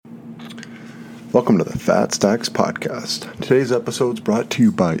Welcome to the Fat Stacks Podcast. Today's episode is brought to you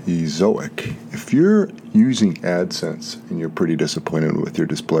by Ezoic. If you're using AdSense and you're pretty disappointed with your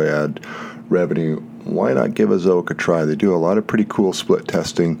display ad revenue, why not give Ezoic a try? They do a lot of pretty cool split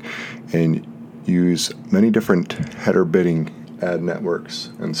testing and use many different header bidding ad networks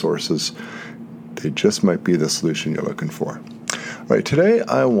and sources. They just might be the solution you're looking for. All right, today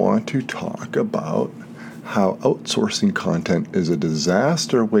I want to talk about how outsourcing content is a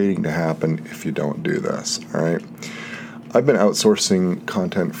disaster waiting to happen if you don't do this, all right? I've been outsourcing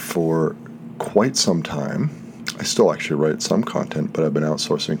content for quite some time. I still actually write some content, but I've been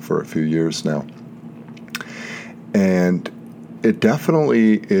outsourcing for a few years now. And it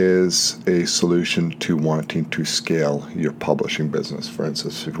definitely is a solution to wanting to scale your publishing business. For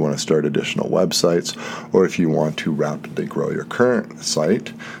instance, if you want to start additional websites, or if you want to rapidly grow your current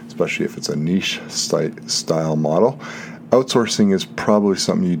site, especially if it's a niche site style model, outsourcing is probably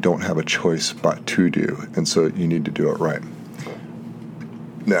something you don't have a choice but to do, and so you need to do it right.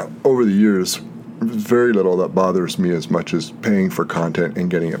 Now, over the years, there's very little that bothers me as much as paying for content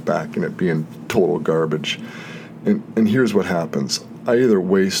and getting it back and it being total garbage. And here's what happens. I either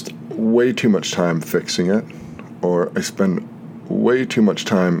waste way too much time fixing it, or I spend way too much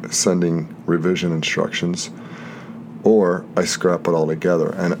time sending revision instructions, or I scrap it all together.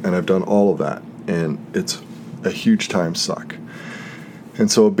 And I've done all of that, and it's a huge time suck.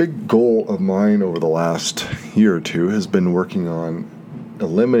 And so a big goal of mine over the last year or two has been working on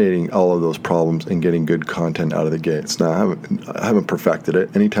eliminating all of those problems and getting good content out of the gates. Now, I haven't perfected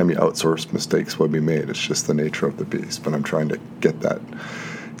it. Anytime you outsource, mistakes will be made. It's just the nature of the beast. But I'm trying to get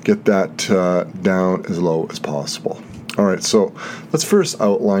that down as low as possible. All right, so let's first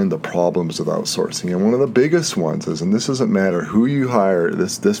outline the problems with outsourcing. And one of the biggest ones is, and this doesn't matter who you hire,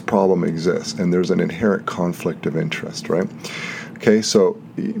 this problem exists, and there's an inherent conflict of interest, right? Okay, so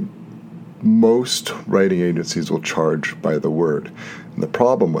most writing agencies will charge by the word. And the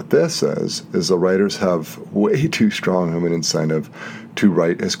problem with this is the writers have way too strong of an incentive to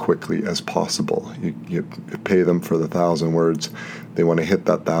write as quickly as possible. You pay them for the 1,000 words. They want to hit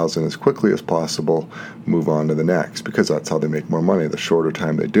that 1,000 as quickly as possible, move on to the next, because that's how they make more money. The shorter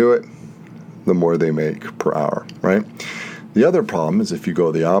time they do it, the more they make per hour, right? The other problem is if you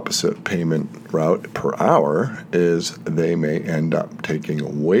go the opposite payment route per hour is they may end up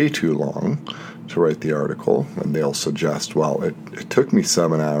taking way too long to write the article, and they'll suggest, well, it took me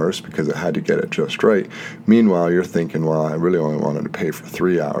 7 hours because it had to get it just right. Meanwhile, you're thinking, well, I really only wanted to pay for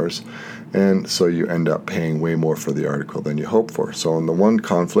 3 hours, and so you end up paying way more for the article than you hoped for. So in the one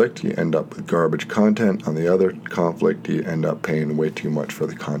conflict, you end up with garbage content. On the other conflict, you end up paying way too much for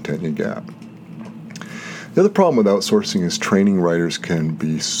the content you get. The other problem with outsourcing is training writers can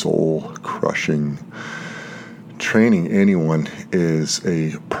be soul-crushing. Training anyone is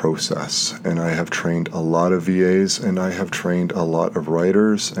a process, and I have trained a lot of VAs, and I have trained a lot of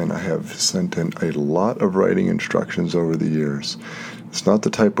writers, and I have sent in a lot of writing instructions over the years. It's not the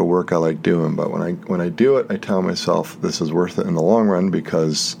type of work I like doing, but when I do it, I tell myself this is worth it in the long run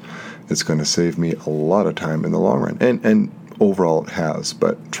because it's going to save me a lot of time in the long run. And overall it has,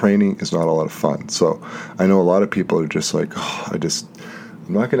 but training is not a lot of fun. So I know a lot of people are just like, I'm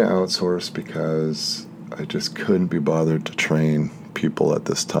not going to outsource because I just couldn't be bothered to train people at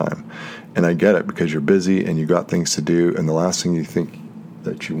this time. And I get it, because you're busy and you got things to do, and the last thing you think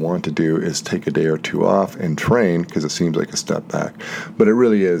that you want to do is take a day or two off and train, because it seems like a step back. But it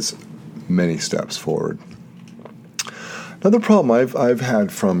really is many steps forward. Another problem I've had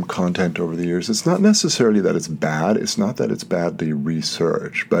from content over the years, it's not necessarily that it's bad. It's not that it's badly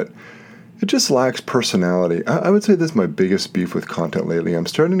researched, but it just lacks personality. I would say this is my biggest beef with content lately. I'm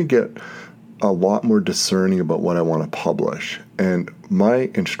starting to get a lot more discerning about what I want to publish. And my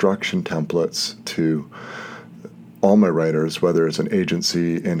instruction templates to all my writers, whether it's an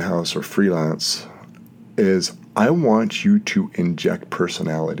agency, in-house, or freelance, is I want you to inject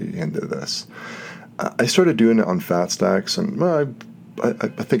personality into this. I started doing it on Fat Stacks, and I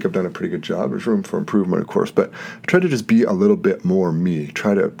think I've done a pretty good job. There's room for improvement, of course, but I try to just be a little bit more me.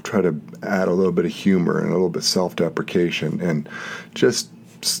 Try to add a little bit of humor and a little bit self-deprecation, and just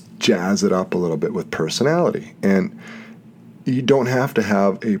jazz it up a little bit with personality. And you don't have to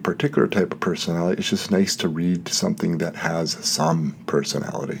have a particular type of personality. It's just nice to read something that has some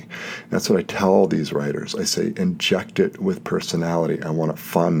personality. That's what I tell these writers. I say, inject it with personality. I want it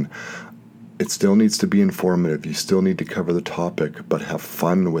fun. It still needs to be informative. You still need to cover the topic, but have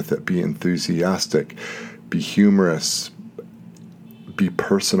fun with it. Be enthusiastic. Be humorous. Be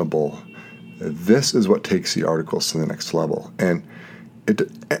personable. This is what takes the articles to the next level. And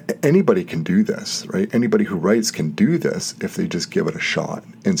anybody can do this, right? Anybody who writes can do this if they just give it a shot.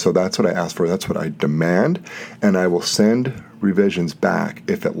 And so that's what I ask for. That's what I demand. And I will send revisions back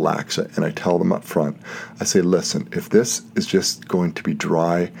if it lacks it. And I tell them up front, I say, listen, if this is just going to be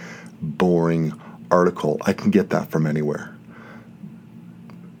dry, boring article, I can get that from anywhere.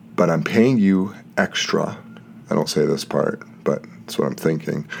 But I'm paying you extra. I don't say this part, but that's what I'm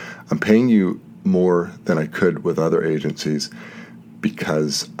thinking. I'm paying you more than I could with other agencies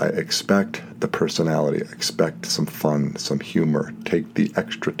because I expect the personality, I expect some fun, some humor. Take the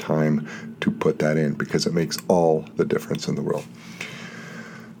extra time to put that in because it makes all the difference in the world.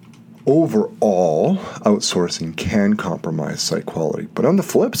 Overall, outsourcing can compromise site quality, but on the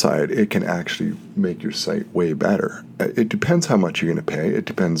flip side, it can actually make your site way better. It depends how much you're going to pay. It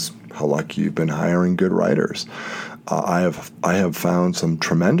depends how lucky you've been hiring good writers. I have found some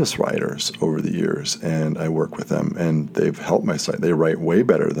tremendous writers over the years, and I work with them, and they've helped my site. They write way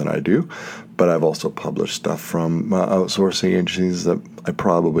better than I do, but I've also published stuff from outsourcing agencies that I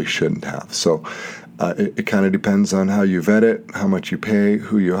probably shouldn't have. So it kind of depends on how you vet it, how much you pay,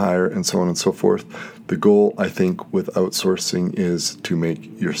 who you hire, and so on and so forth. The goal, I think, with outsourcing is to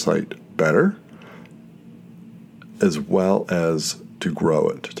make your site better, as well as to grow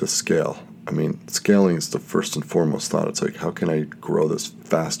it, to scale. I mean, scaling is the first and foremost thought. It's like, how can I grow this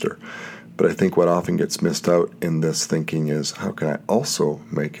faster? But I think what often gets missed out in this thinking is, how can I also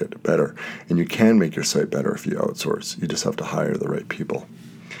make it better? And you can make your site better if you outsource. You just have to hire the right people.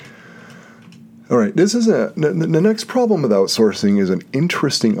 All right, the next problem with outsourcing is an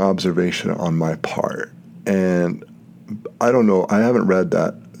interesting observation on my part. And I don't know, I haven't read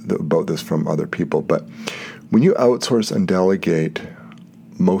about this from other people, but when you outsource and delegate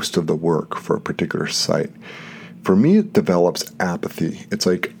most of the work for a particular site, for me it develops apathy. It's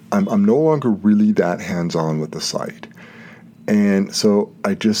like I'm no longer really that hands-on with the site. And so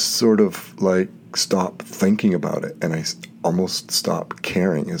I just sort of like stop thinking about it, and I almost stop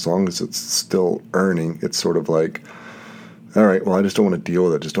caring. As long as it's still earning, it's sort of like, all right, well, I just don't want to deal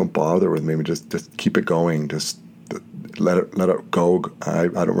with it. Just don't bother with me. Just keep it going. Just let it go. I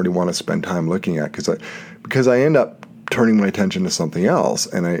don't really want to spend time looking at because I end up turning my attention to something else,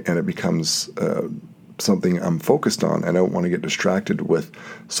 and it becomes something I'm focused on, and I don't want to get distracted with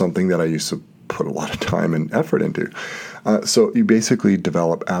something that I used to put a lot of time and effort into. So you basically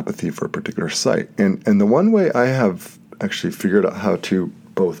develop apathy for a particular site. And the one way I have actually figured out how to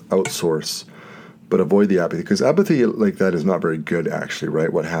both outsource but avoid the apathy, because apathy like that is not very good actually,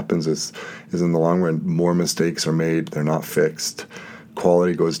 right? What happens is in the long run, more mistakes are made, they're not fixed,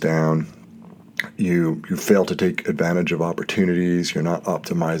 quality goes down, you fail to take advantage of opportunities, you're not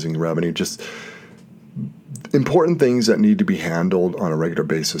optimizing revenue, just important things that need to be handled on a regular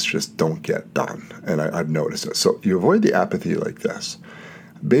basis just don't get done. And I've noticed it. So you avoid the apathy like this.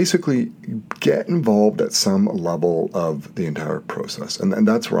 Basically, get involved at some level of the entire process. And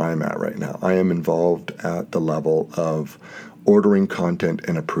that's where I'm at right now. I am involved at the level of ordering content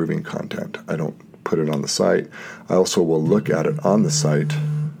and approving content. I don't put it on the site. I also will look at it on the site,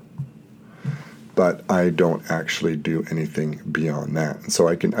 but I don't actually do anything beyond that. And so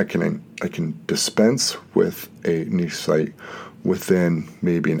I can dispense with a niche site within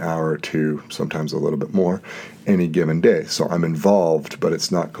maybe an hour or two, sometimes a little bit more, any given day. So I'm involved, but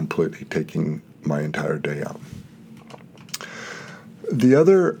it's not completely taking my entire day up. The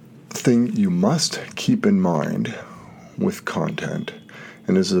other thing you must keep in mind with content,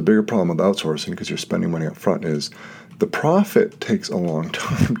 and this is a bigger problem with outsourcing because you're spending money up front, is the profit takes a long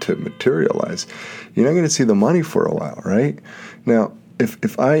time to materialize. You're not going to see the money for a while, right? Now,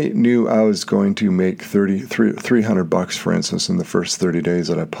 if I knew I was going to make $300, for instance, in the first 30 days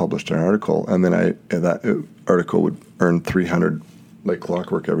that I published an article, and then that article would earn $300 like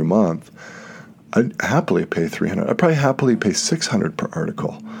clockwork every month, I'd happily pay $300. I'd probably happily pay $600 per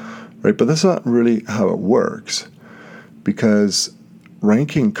article, right? But that's not really how it works, because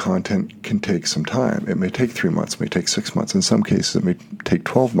ranking content can take some time. It may take 3 months, it may take 6 months. In some cases, it may take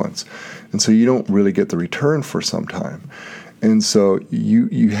 12 months. And so you don't really get the return for some time. And so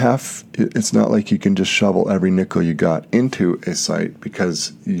you have, it's not like you can just shovel every nickel you got into a site,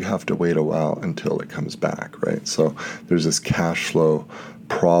 because you have to wait a while until it comes back, right? So there's this cash flow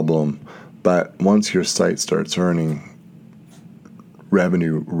problem. But once your site starts earning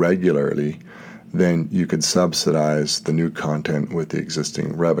revenue regularly, then you can subsidize the new content with the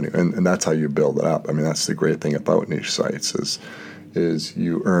existing revenue. And that's how you build it up. I mean, that's the great thing about niche sites is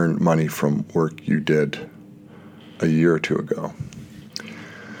you earn money from work you did a year or two ago.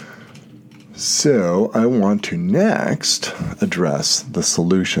 So I want to next address the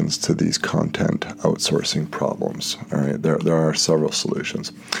solutions to these content outsourcing problems. All right, there are several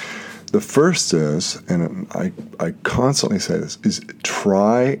solutions. The first is, and I constantly say this, is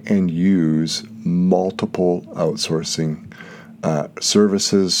try and use multiple outsourcing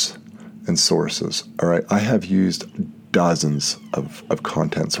services and sources. All right, I have used dozens of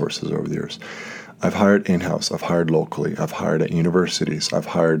content sources over the years. I've hired in-house, I've hired locally, I've hired at universities, I've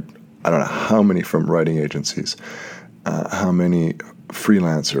hired I don't know how many from writing agencies, how many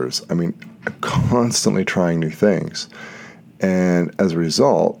freelancers. I mean, constantly trying new things. And as a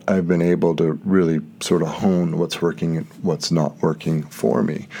result, I've been able to really sort of hone what's working and what's not working for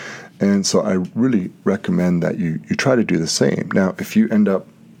me. And so I really recommend that you try to do the same. Now, if you end up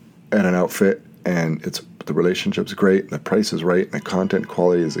at an outfit and the relationship's great, and the price is right, and the content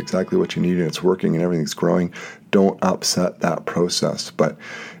quality is exactly what you need, and it's working and everything's growing, don't upset that process. But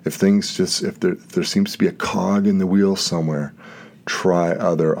if there seems to be a cog in the wheel somewhere, try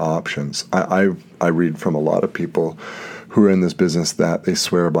other options. I read from a lot of people who are in this business that they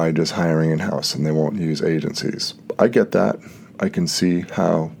swear by just hiring in-house and they won't use agencies. I get that. I can see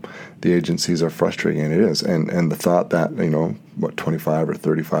how the agencies are frustrating, and it is. And the thought that, 25 or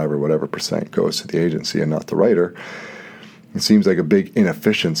 35 or whatever % goes to the agency and not the writer, it seems like a big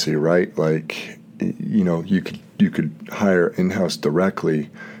inefficiency, right? Like, you could hire in-house directly,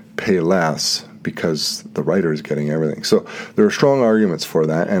 pay less because the writer is getting everything. So there are strong arguments for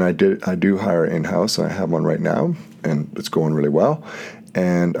that, and I do hire in-house, and I have one right now, and it's going really well.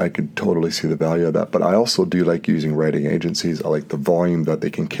 And I could totally see the value of that. But I also do like using writing agencies. I like the volume that they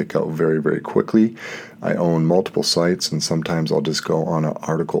can kick out very, very quickly. I own multiple sites, and sometimes I'll just go on an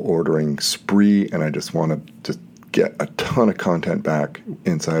article ordering spree, and I just want to just get a ton of content back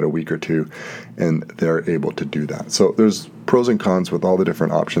inside a week or two, and they're able to do that. So there's pros and cons with all the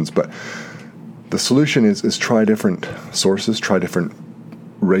different options, but the solution is try different sources, try different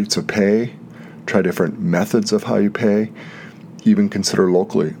rates of pay, try different methods of how you pay. Even consider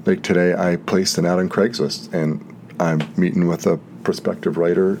locally. Like today, I placed an ad on Craigslist, and I'm meeting with a prospective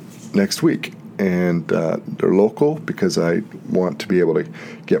writer next week. And they're local because I want to be able to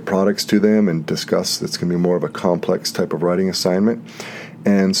get products to them and discuss. It's going to be more of a complex type of writing assignment.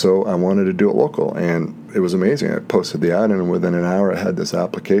 And so I wanted to do it local, and it was amazing. I posted the ad, and within an hour, I had this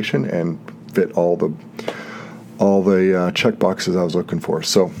application and fit all the check boxes I was looking for.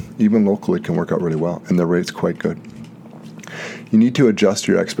 So even locally can work out really well, and the rate's quite good. You need to adjust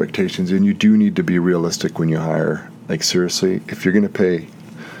your expectations, and you do need to be realistic when you hire. Like, seriously, if you're going to pay,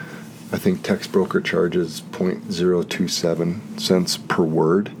 I think Text Broker charges 0.027 cents per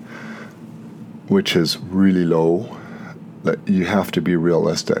word, which is really low. That you have to be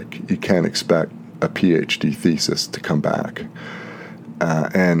realistic. You can't expect a PhD thesis to come back.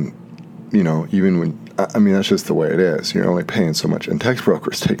 And, even when, that's just the way it is. You're only paying so much. And Text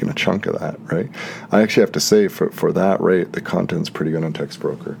Broker's taking a chunk of that, right? I actually have to say, for that rate, the content's pretty good on Text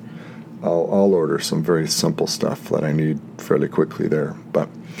Broker. I'll order some very simple stuff that I need fairly quickly there. But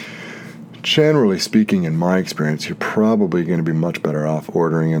generally speaking, in my experience, you're probably going to be much better off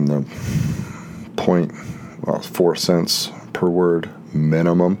ordering in the 4 cents per word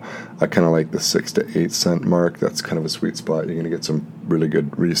minimum. I kind of like the 6 to 8 cent mark. That's kind of a sweet spot. You're going to get some really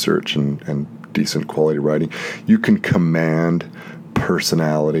good research and decent quality writing. You can command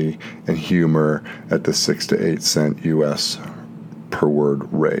personality and humor at the 6 to 8 cent US per word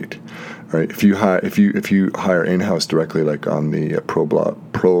rate. All right. If you hire in-house directly, like on the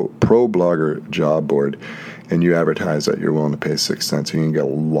ProBlogger job board, and you advertise that you're willing to pay 6 cents, you can get a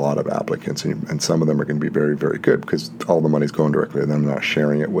lot of applicants, and some of them are going to be very, very good because all the money's going directly to them, not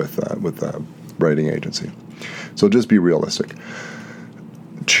sharing it with a writing agency. So just be realistic.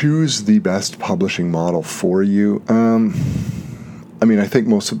 Choose the best publishing model for you. I think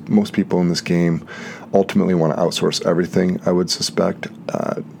most people in this game ultimately want to outsource everything, I would suspect.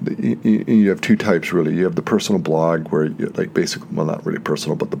 You have two types, really. You have the personal blog where, not really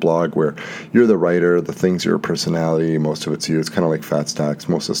personal, but the blog where you're the writer, the thing's your personality, most of it's you. It's kind of like Fat Stacks.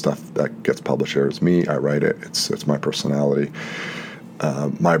 Most of the stuff that gets published here is me. I write it. It's my personality,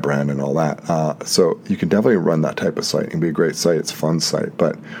 my brand, and all that. So you can definitely run that type of site. It can be a great site. It's a fun site.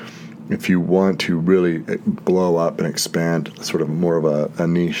 But if you want to really blow up and expand sort of more of a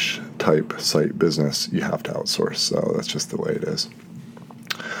niche type site business, you have to outsource. So that's just the way it is.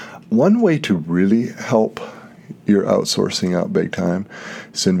 One way to really help your outsourcing out big time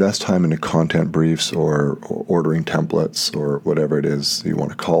is invest time into content briefs or ordering templates or whatever it is you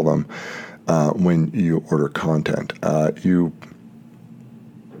want to call them when you order content. I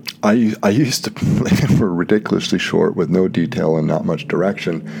used to plan for ridiculously short with no detail and not much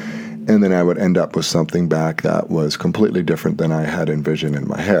direction. And then I would end up with something back that was completely different than I had envisioned in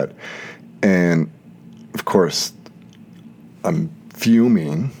my head. And of course, I'm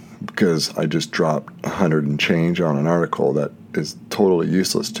fuming because I just dropped 100 and change on an article that is totally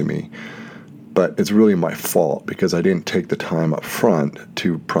useless to me. But it's really my fault because I didn't take the time up front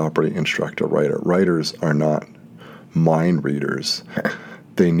to properly instruct a writer. Writers are not mind readers.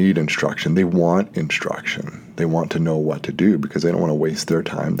 They need instruction. They want instruction. They want to know what to do because they don't want to waste their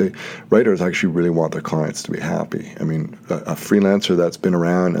time. Writers actually really want their clients to be happy. I mean, a freelancer that's been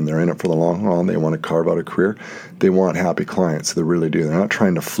around and they're in it for the long haul and they want to carve out a career, they want happy clients. They really do. They're not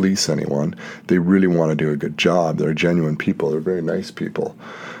trying to fleece anyone. They really want to do a good job. They're genuine people. They're very nice people.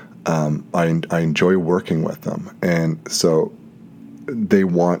 I enjoy working with them. And so they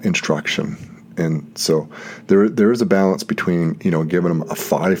want instruction. And so there is a balance between, giving them a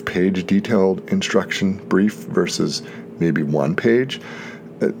 5-page detailed instruction brief versus maybe 1 page.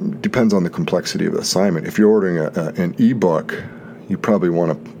 It depends on the complexity of the assignment. If you're ordering an ebook, you probably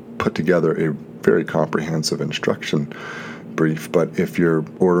want to put together a very comprehensive instruction brief. But if you're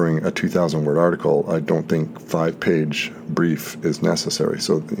ordering a 2,000-word article, I don't think 5-page brief is necessary.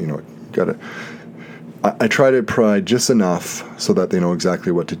 So, I try to provide just enough so that they know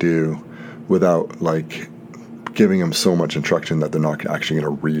exactly what to do, without giving them so much instruction that they're not actually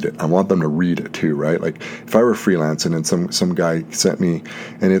going to read it. I want them to read it too, right? Like if I were freelancing and some guy sent me,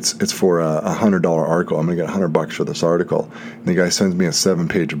 and it's for a $100 article, I'm going to get $100 for this article, and the guy sends me a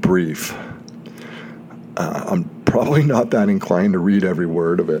 7-page brief, I'm probably not that inclined to read every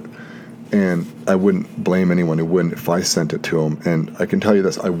word of it. And I wouldn't blame anyone who wouldn't if I sent it to them. And I can tell you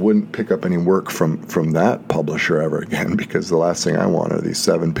this, I wouldn't pick up any work from that publisher ever again, because the last thing I want are these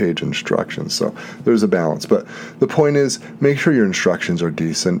 7-page instructions. So there's a balance. But the point is, make sure your instructions are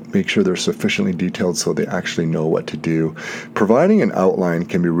decent. Make sure they're sufficiently detailed so they actually know what to do. Providing an outline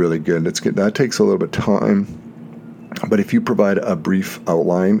can be really good. That takes a little bit of time. But if you provide a brief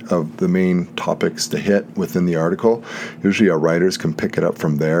outline of the main topics to hit within the article, usually our writers can pick it up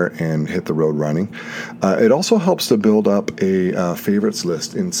from there and hit the road running. It also helps to build up a favorites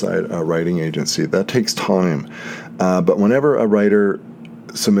list inside a writing agency. That takes time. But whenever a writer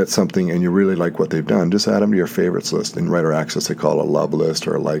submits something and you really like what they've done, just add them to your favorites list. In Writer Access, they call it a love list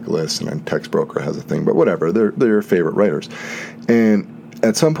or a like list, and then TextBroker has a thing. But whatever, they're your favorite writers. And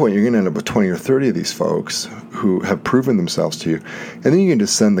at some point, you're going to end up with 20 or 30 of these folks who have proven themselves to you. And then you can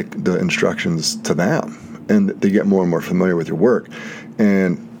just send the instructions to them, and they get more and more familiar with your work.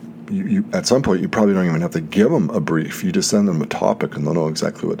 And you at some point, you probably don't even have to give them a brief. You just send them a topic, and they'll know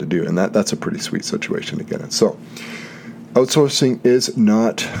exactly what to do. And that's a pretty sweet situation to get in. So outsourcing is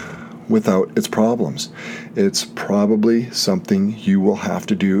not without its problems. It's probably something you will have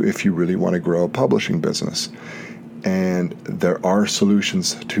to do if you really want to grow a publishing business. And there are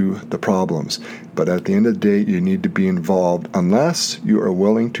solutions to the problems. But at the end of the day, you need to be involved unless you are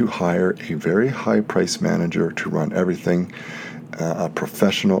willing to hire a very high-priced manager to run everything, a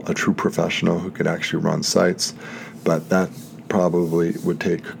true professional who could actually run sites. But that probably would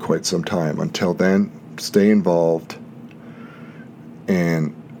take quite some time. Until then, stay involved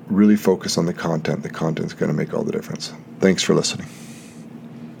and really focus on the content. The content's going to make all the difference. Thanks for listening.